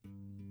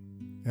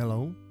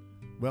Hello.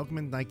 Welcome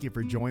and thank you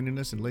for joining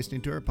us and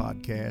listening to our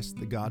podcast,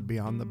 The God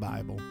Beyond the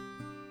Bible.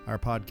 Our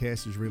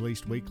podcast is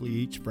released weekly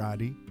each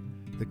Friday.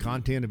 The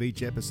content of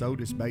each episode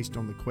is based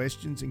on the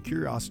questions and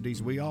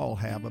curiosities we all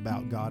have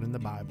about God and the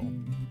Bible.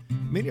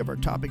 Many of our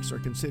topics are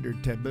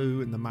considered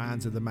taboo in the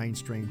minds of the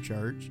mainstream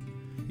church.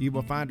 You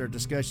will find our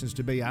discussions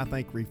to be, I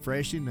think,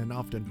 refreshing and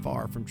often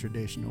far from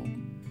traditional.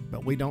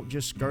 But we don't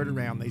just skirt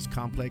around these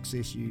complex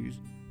issues,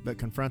 but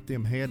confront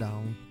them head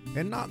on,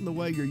 and not in the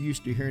way you're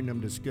used to hearing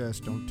them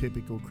discussed on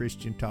typical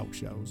Christian talk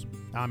shows.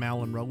 I'm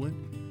Alan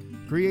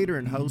Rowland, creator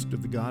and host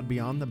of The God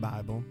Beyond the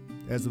Bible.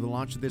 As of the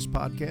launch of this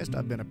podcast,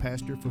 I've been a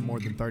pastor for more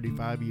than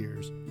 35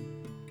 years.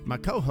 My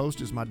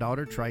co-host is my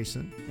daughter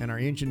Trayson, and our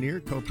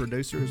engineer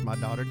co-producer is my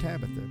daughter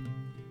Tabitha.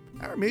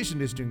 Our mission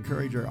is to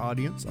encourage our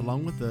audience,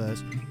 along with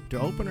us, to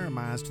open our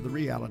minds to the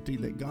reality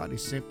that God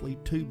is simply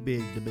too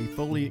big to be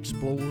fully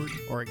explored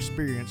or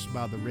experienced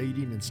by the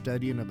reading and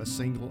studying of a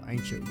single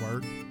ancient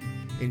work.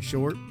 In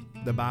short,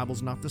 the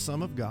Bible's not the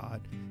sum of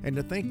God, and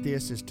to think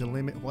this is to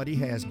limit what He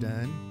has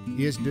done,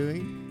 is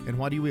doing, and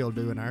what He will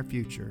do in our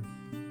future.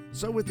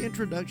 So with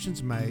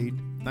introductions made,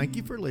 thank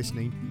you for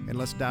listening, and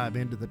let's dive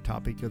into the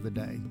topic of the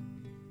day.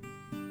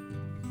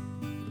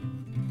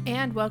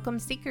 And welcome,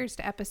 seekers,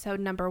 to episode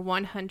number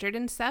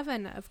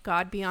 107 of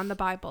God Beyond the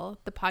Bible,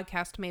 the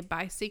podcast made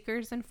by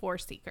seekers and for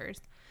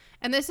seekers.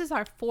 And this is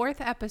our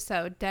fourth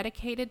episode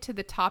dedicated to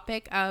the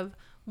topic of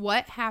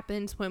what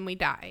happens when we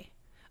die.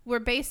 We're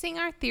basing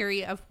our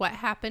theory of what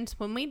happens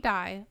when we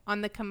die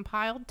on the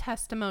compiled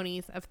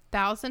testimonies of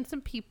thousands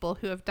of people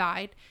who have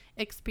died,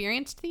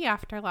 experienced the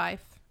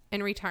afterlife,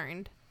 and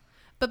returned.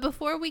 But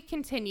before we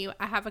continue,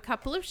 I have a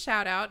couple of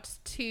shout outs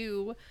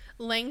to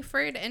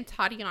Langford and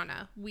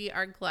Tatiana. We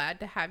are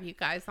glad to have you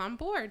guys on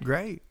board.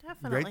 Great.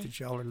 Definitely. Great that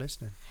y'all are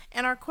listening.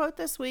 And our quote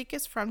this week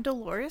is from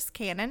Dolores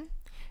Cannon.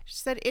 She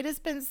said, "It has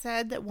been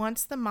said that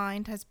once the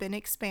mind has been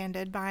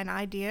expanded by an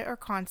idea or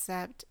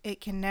concept, it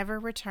can never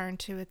return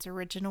to its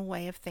original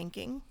way of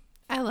thinking."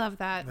 I love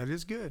that. That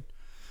is good.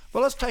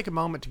 Well, let's take a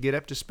moment to get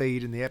up to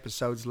speed in the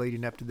episodes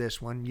leading up to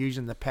this one,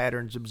 using the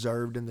patterns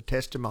observed in the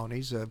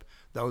testimonies of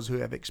those who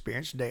have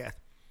experienced death.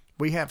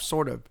 We have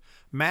sort of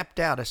mapped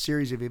out a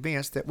series of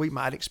events that we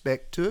might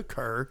expect to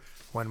occur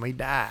when we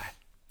die.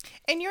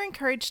 And you're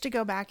encouraged to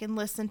go back and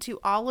listen to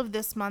all of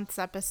this month's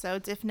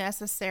episodes if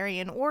necessary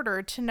in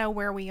order to know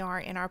where we are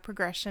in our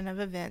progression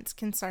of events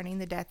concerning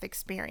the death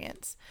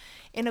experience.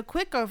 In a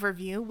quick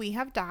overview, we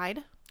have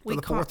died. For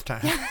the fourth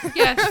time.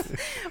 Yes.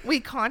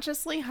 We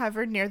consciously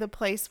hovered near the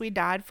place we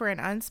died for an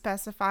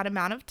unspecified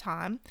amount of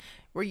time.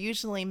 We're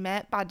usually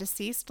met by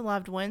deceased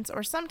loved ones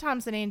or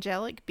sometimes an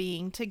angelic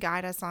being to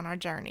guide us on our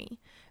journey.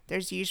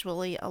 There's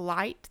usually a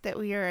light that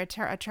we are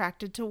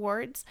attracted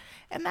towards,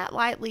 and that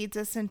light leads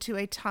us into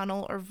a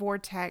tunnel or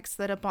vortex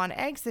that upon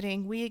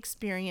exiting, we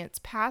experience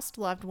past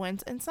loved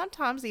ones and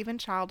sometimes even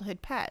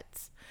childhood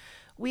pets.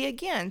 We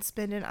again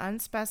spend an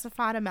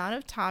unspecified amount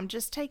of time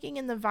just taking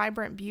in the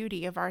vibrant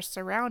beauty of our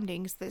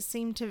surroundings that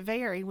seem to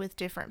vary with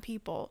different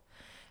people.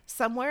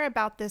 Somewhere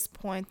about this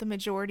point, the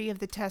majority of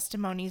the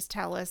testimonies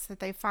tell us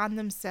that they find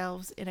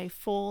themselves in a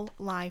full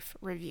life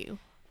review.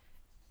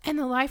 And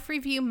the life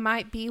review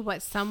might be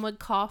what some would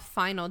call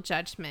final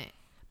judgment,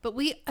 but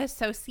we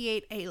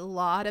associate a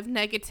lot of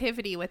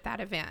negativity with that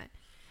event.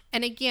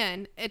 And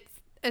again, it's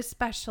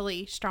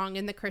especially strong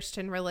in the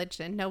Christian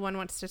religion. No one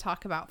wants to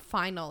talk about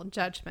final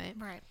judgment.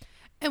 Right.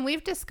 And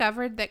we've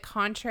discovered that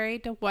contrary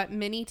to what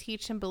many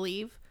teach and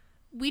believe,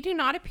 we do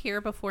not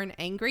appear before an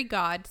angry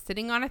God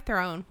sitting on a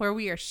throne where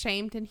we are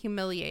shamed and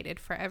humiliated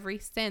for every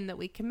sin that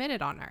we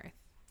committed on earth.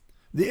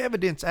 The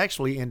evidence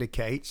actually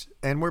indicates,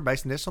 and we're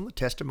basing this on the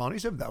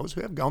testimonies of those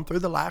who have gone through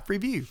the life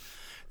review.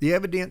 The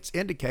evidence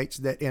indicates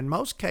that in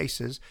most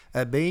cases,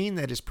 a being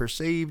that is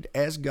perceived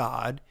as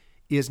God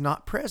is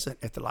not present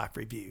at the life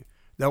review,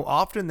 though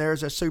often there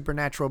is a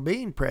supernatural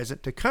being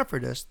present to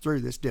comfort us through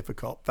this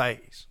difficult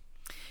phase.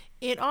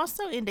 It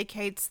also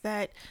indicates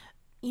that,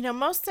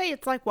 most say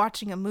it's like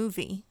watching a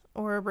movie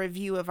or a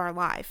review of our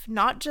life,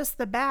 not just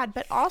the bad,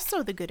 but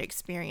also the good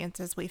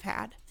experiences we've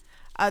had.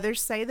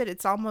 Others say that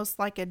it's almost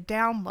like a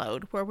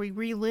download where we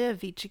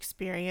relive each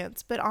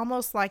experience, but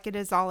almost like it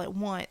is all at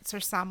once or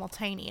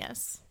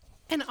simultaneous.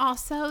 And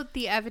also,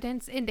 the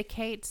evidence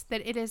indicates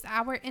that it is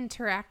our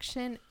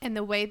interaction and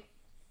the way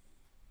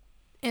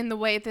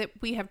that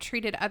we have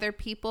treated other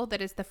people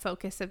that is the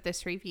focus of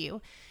this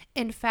review.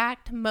 In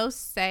fact,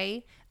 most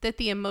say that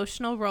the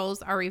emotional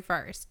roles are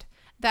reversed.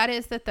 That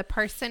is, that the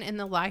person in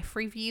the life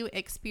review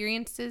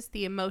experiences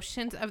the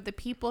emotions of the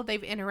people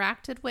they've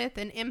interacted with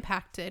and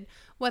impacted,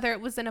 whether it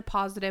was in a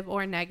positive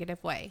or a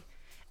negative way.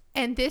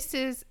 And this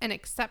is an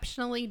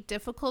exceptionally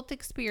difficult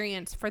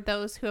experience for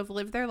those who have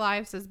lived their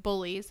lives as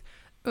bullies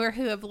or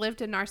who have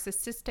lived a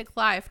narcissistic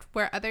life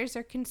where others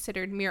are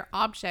considered mere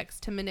objects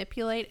to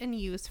manipulate and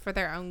use for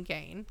their own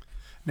gain.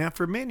 Now,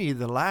 for many,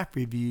 the life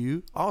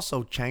review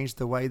also changed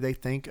the way they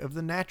think of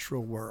the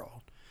natural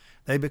world.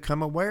 They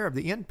become aware of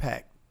the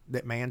impact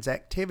that man's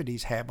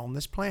activities have on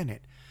this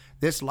planet.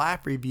 This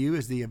life review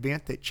is the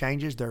event that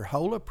changes their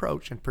whole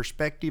approach and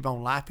perspective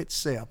on life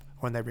itself,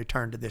 when they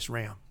return to this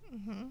realm.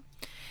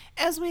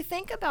 As we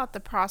think about the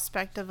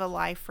prospect of a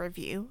life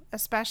review,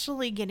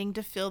 especially getting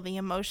to feel the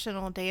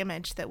emotional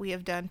damage that we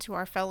have done to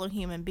our fellow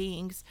human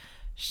beings,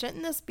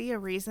 shouldn't this be a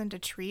reason to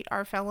treat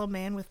our fellow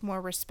man with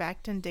more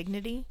respect and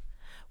dignity?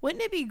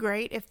 Wouldn't it be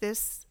great if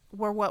this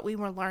were what we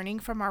were learning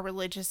from our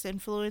religious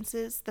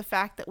influences, the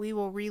fact that we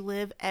will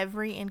relive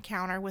every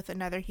encounter with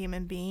another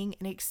human being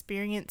and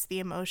experience the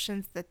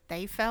emotions that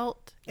they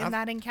felt in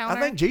that encounter? I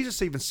think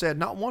Jesus even said,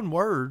 not one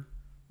word,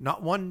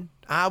 not one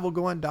I will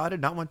go undotted,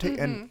 not one T,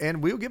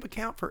 and we'll give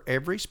account for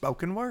every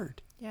spoken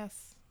word.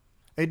 Yes.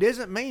 It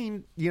doesn't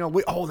mean,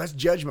 that's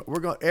judgment.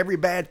 We're going every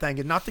bad thing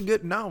and not the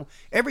good. No,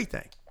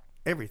 everything.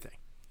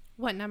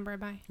 What number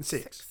am I?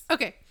 6.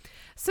 Okay.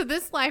 So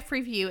this life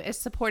review is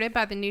supported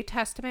by the New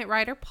Testament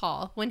writer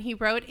Paul when he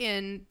wrote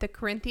in the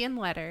Corinthian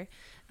letter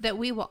that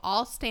we will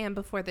all stand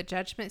before the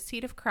judgment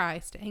seat of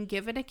Christ and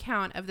give an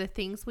account of the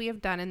things we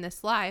have done in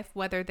this life,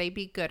 whether they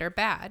be good or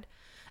bad.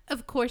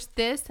 Of course,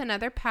 this and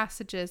other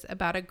passages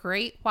about a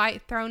great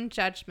white throne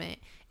judgment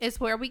is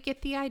where we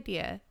get the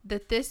idea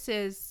that this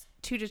is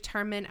to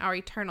determine our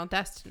eternal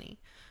destiny.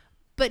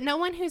 But no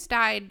one who's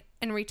died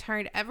and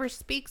returned ever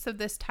speaks of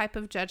this type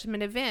of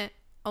judgment event,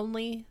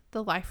 only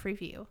the life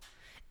review.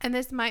 And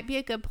this might be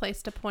a good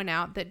place to point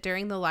out that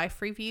during the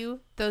life review,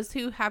 those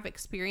who have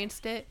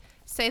experienced it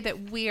say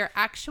that we are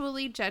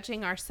actually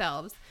judging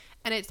ourselves,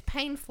 and it's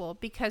painful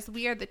because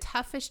we are the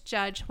toughest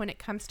judge when it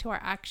comes to our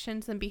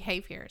actions and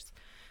behaviors.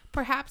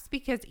 Perhaps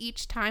because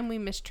each time we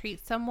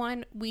mistreat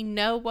someone, we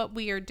know what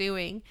we are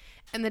doing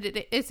and that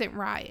it isn't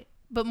right.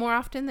 But more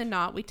often than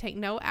not, we take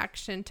no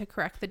action to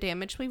correct the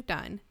damage we've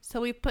done. So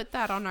we put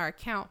that on our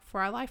account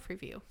for our life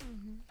review.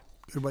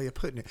 Good way of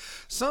putting it.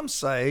 Some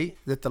say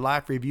that the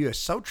life review is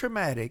so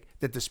traumatic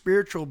that the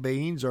spiritual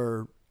beings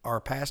or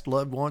our past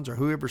loved ones or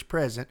whoever's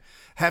present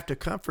have to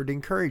comfort and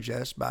encourage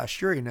us by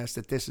assuring us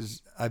that this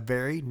is a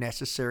very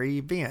necessary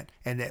event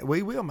and that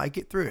we will make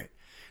it through it.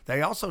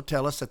 They also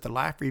tell us that the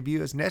life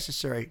review is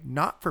necessary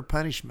not for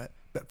punishment,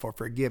 but for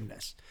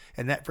forgiveness.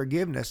 And that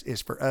forgiveness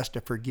is for us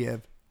to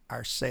forgive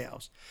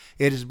ourselves.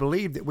 It is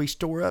believed that we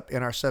store up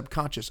in our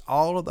subconscious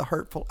all of the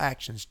hurtful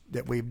actions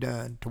that we've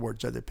done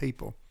towards other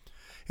people.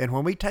 And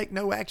when we take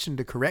no action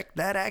to correct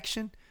that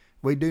action,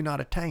 we do not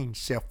attain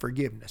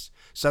self-forgiveness.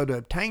 So to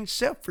obtain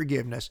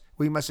self-forgiveness,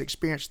 we must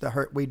experience the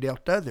hurt we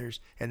dealt others,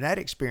 and that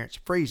experience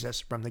frees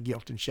us from the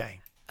guilt and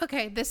shame.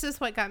 Okay, this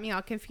is what got me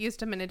all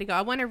confused a minute ago.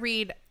 I want to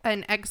read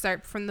an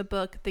excerpt from the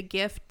book, The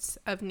Gifts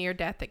of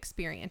Near-Death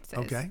Experiences.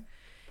 Okay.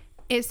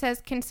 It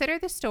says, consider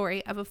the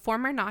story of a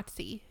former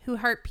Nazi who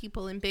hurt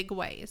people in big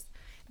ways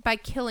by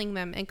killing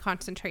them in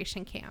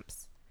concentration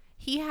camps.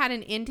 He had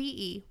an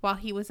NDE while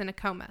he was in a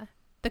coma.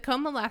 The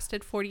coma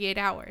lasted 48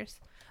 hours,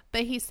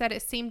 but he said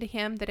it seemed to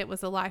him that it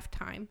was a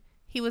lifetime.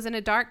 He was in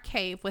a dark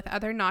cave with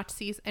other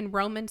Nazis and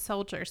Roman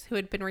soldiers who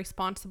had been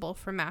responsible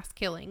for mass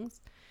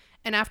killings.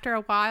 And after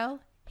a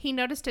while, he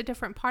noticed a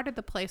different part of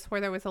the place where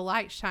there was a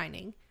light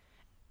shining,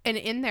 and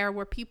in there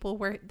were people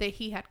that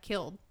he had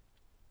killed.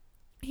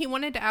 He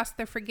wanted to ask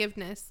their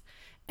forgiveness,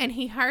 and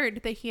he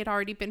heard that he had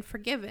already been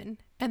forgiven,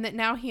 and that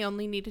now he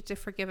only needed to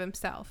forgive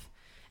himself.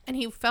 And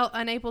he felt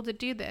unable to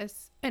do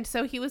this, and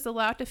so he was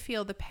allowed to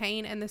feel the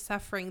pain and the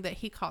suffering that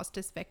he caused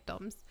his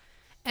victims.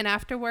 And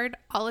afterward,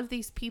 all of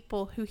these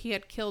people who he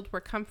had killed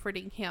were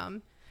comforting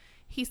him.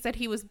 He said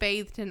he was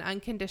bathed in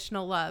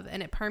unconditional love,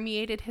 and it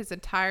permeated his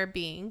entire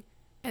being.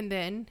 And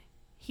then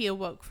he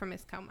awoke from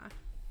his coma.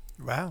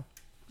 Wow.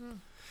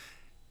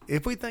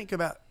 If we think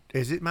about,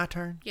 is it my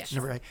turn? Yes.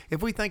 Number 8.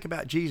 If we think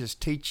about Jesus'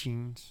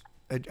 teachings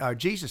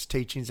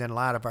in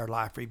light of our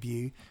life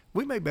review,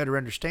 we may better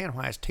understand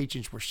why his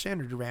teachings were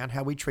centered around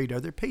how we treat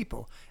other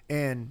people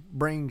and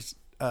brings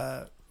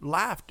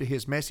life to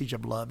his message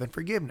of love and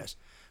forgiveness.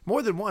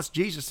 More than once,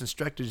 Jesus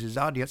instructed his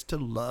audience to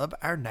love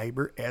our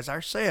neighbor as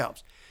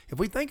ourselves. If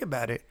we think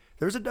about it,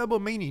 there's a double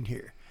meaning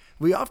here.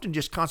 We often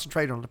just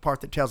concentrate on the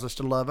part that tells us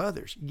to love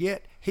others,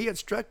 yet he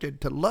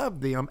instructed to love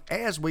them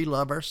as we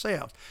love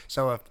ourselves.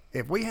 So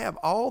if we have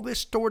all this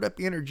stored up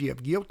energy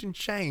of guilt and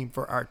shame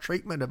for our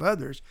treatment of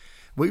others,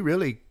 we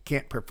really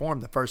can't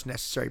perform the first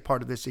necessary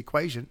part of this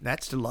equation.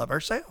 That's to love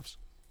ourselves.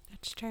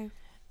 That's true.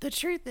 The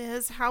truth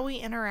is, how we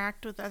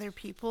interact with other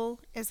people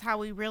is how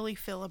we really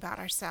feel about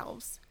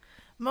ourselves.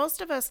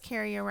 Most of us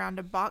carry around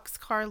a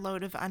boxcar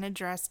load of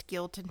unaddressed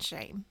guilt and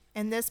shame,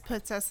 and this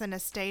puts us in a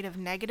state of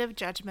negative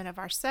judgment of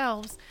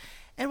ourselves,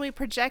 and we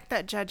project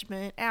that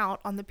judgment out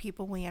on the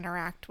people we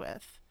interact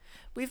with.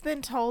 We've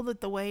been told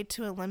that the way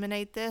to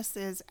eliminate this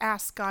is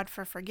ask God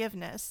for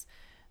forgiveness.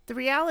 The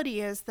reality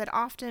is that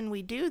often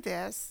we do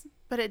this,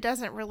 but it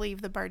doesn't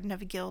relieve the burden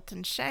of guilt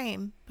and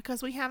shame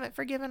because we haven't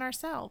forgiven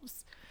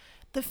ourselves.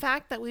 The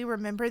fact that we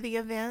remember the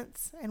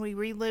events and we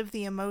relive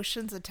the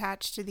emotions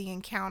attached to the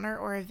encounter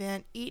or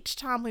event each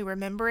time we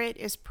remember it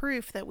is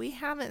proof that we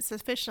haven't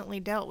sufficiently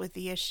dealt with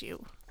the issue.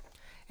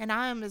 And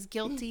I am as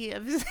guilty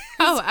of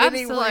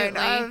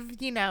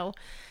absolutely.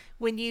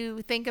 When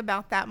you think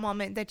about that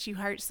moment that you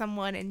hurt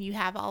someone and you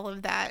have all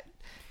of that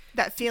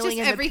That feeling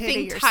just in the pit of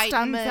everything your tightens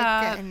stomach.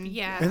 up. And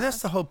Yeah. And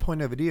that's the whole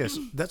point of it is.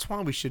 That's why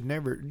we should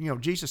never,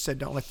 Jesus said,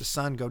 don't let the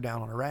sun go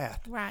down on a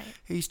wrath. Right.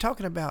 He's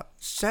talking about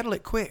settle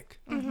it quick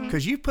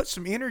because you've put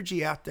some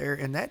energy out there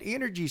and that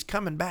energy's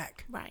coming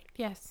back. Right.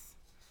 Yes.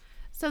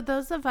 So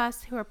those of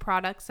us who are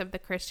products of the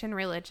Christian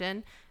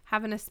religion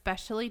have an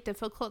especially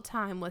difficult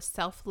time with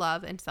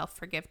self-love and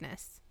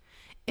self-forgiveness.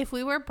 If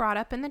we were brought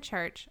up in the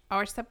church,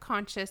 our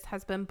subconscious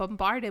has been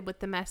bombarded with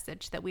the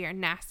message that we are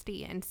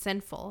nasty and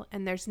sinful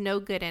and there's no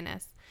good in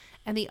us.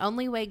 And the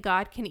only way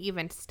God can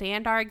even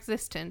stand our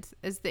existence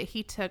is that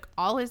he took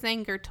all his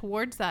anger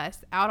towards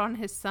us out on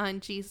his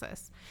son,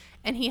 Jesus.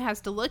 And he has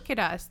to look at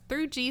us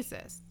through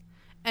Jesus.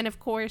 And of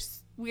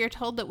course, we are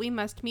told that we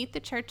must meet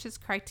the church's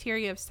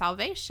criteria of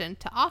salvation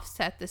to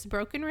offset this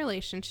broken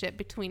relationship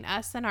between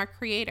us and our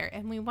Creator.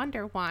 And we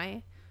wonder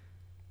why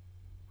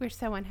we're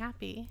so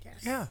unhappy. Yes.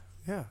 Yeah.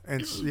 Yeah.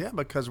 And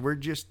because we're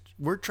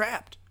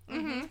trapped.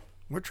 Mm-hmm.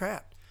 We're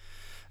trapped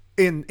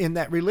in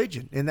that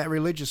religion, in that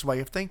religious way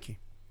of thinking.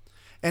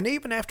 And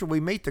even after we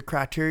meet the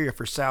criteria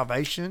for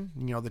salvation,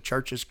 the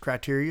church's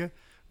criteria,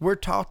 we're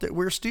taught that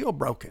we're still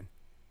broken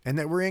and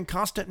that we're in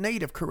constant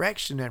need of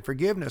correction and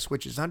forgiveness,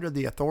 which is under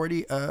the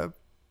authority of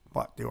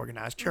the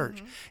organized church.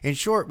 Mm-hmm. In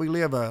short, we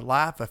live a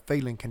life of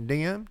feeling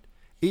condemned.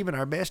 Even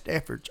our best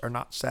efforts are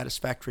not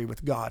satisfactory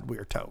with God, we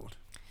are told.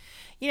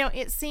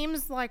 It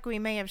seems like we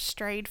may have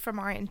strayed from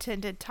our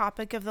intended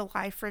topic of the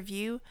life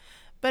review,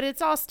 but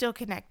it's all still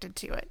connected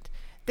to it.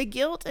 The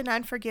guilt and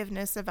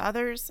unforgiveness of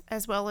others,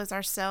 as well as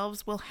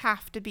ourselves, will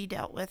have to be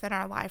dealt with in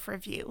our life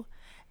review.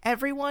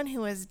 Everyone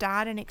who has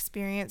died and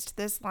experienced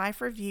this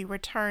life review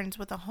returns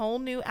with a whole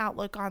new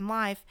outlook on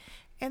life,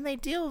 and they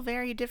deal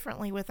very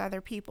differently with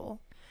other people.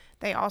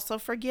 They also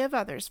forgive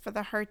others for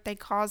the hurt they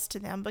caused to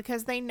them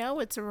because they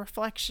know it's a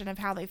reflection of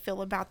how they feel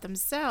about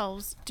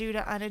themselves due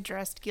to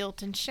unaddressed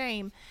guilt and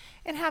shame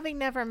and having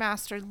never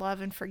mastered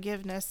love and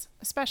forgiveness,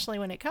 especially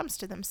when it comes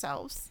to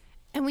themselves.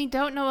 And we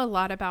don't know a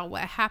lot about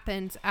what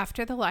happens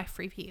after the life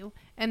review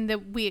and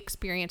that we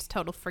experience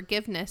total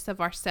forgiveness of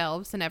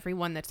ourselves and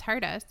everyone that's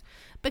hurt us,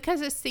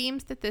 because it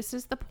seems that this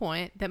is the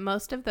point that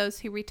most of those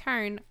who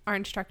return are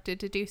instructed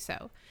to do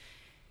so.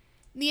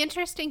 The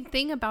interesting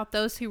thing about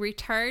those who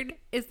return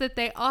is that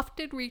they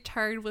often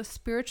return with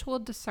spiritual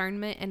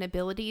discernment and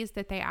abilities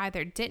that they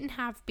either didn't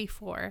have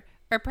before,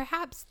 or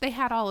perhaps they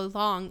had all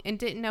along and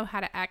didn't know how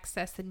to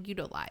access and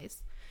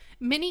utilize.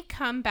 Many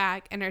come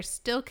back and are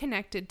still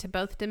connected to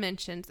both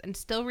dimensions and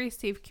still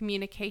receive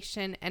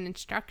communication and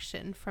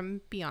instruction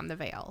from beyond the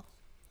veil.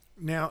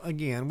 Now,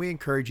 again, we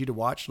encourage you to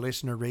watch,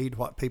 listen, or read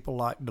what people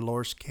like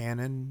Dolores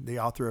Cannon, the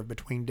author of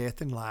Between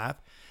Death and Life,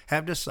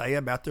 have to say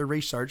about their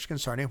research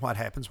concerning what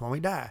happens when we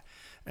die.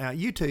 Now,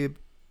 YouTube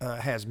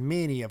has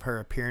many of her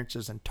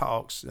appearances and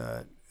talks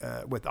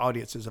with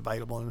audiences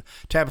available. And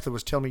Tabitha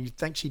was telling me, you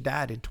think she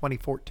died in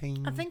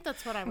 2014? I think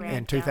that's what I read.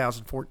 In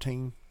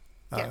 2014?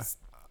 Yes.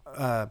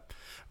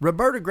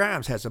 Roberta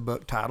Grimes has a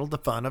book titled The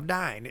Fun of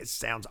Dying. It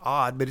sounds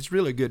odd, but it's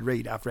really a good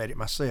read. I've read it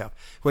myself,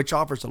 which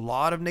offers a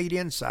lot of neat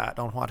insight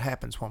on what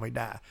happens when we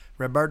die.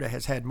 Roberta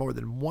has had more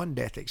than one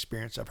death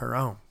experience of her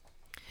own.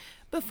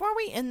 Before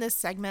we end this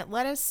segment,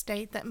 let us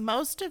state that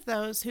most of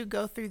those who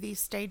go through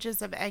these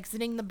stages of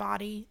exiting the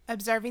body,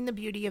 observing the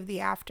beauty of the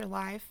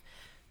afterlife,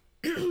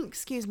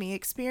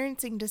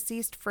 experiencing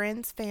deceased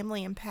friends,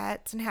 family, and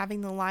pets, and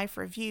having the life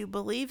review,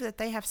 believe that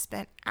they have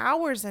spent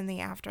hours in the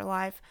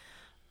afterlife,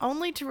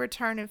 only to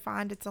return and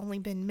find it's only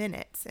been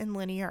minutes in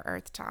linear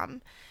Earth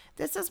time.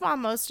 This is why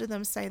most of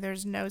them say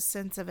there's no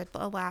sense of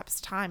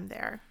elapsed time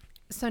there.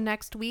 So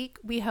next week,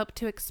 we hope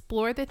to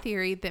explore the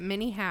theory that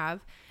many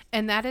have,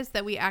 and that is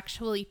that we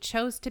actually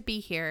chose to be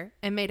here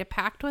and made a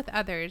pact with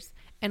others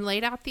and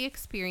laid out the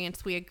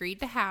experience we agreed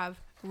to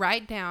have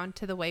right down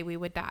to the way we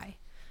would die.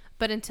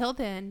 But until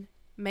then,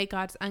 may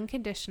God's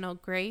unconditional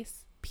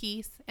grace,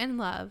 peace, and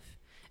love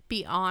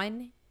be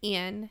on,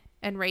 in,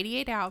 and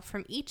radiate out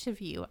from each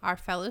of you, our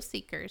fellow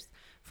seekers,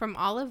 from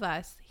all of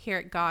us here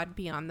at God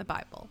Beyond the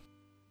Bible.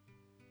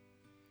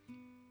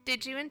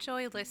 Did you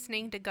enjoy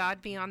listening to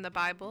God Beyond the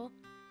Bible?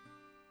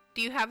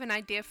 Do you have an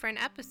idea for an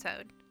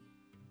episode?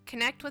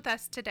 Connect with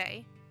us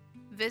today.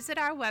 Visit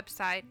our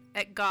website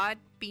at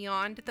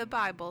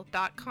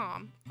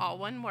godbeyondthebible.com, all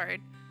one word,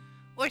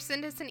 or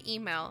send us an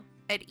email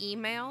at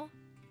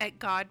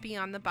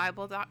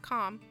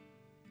email@godbeyondthebible.com,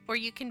 or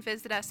you can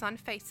visit us on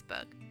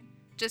Facebook.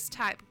 Just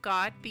type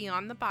God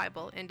Beyond the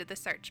Bible into the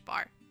search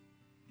bar.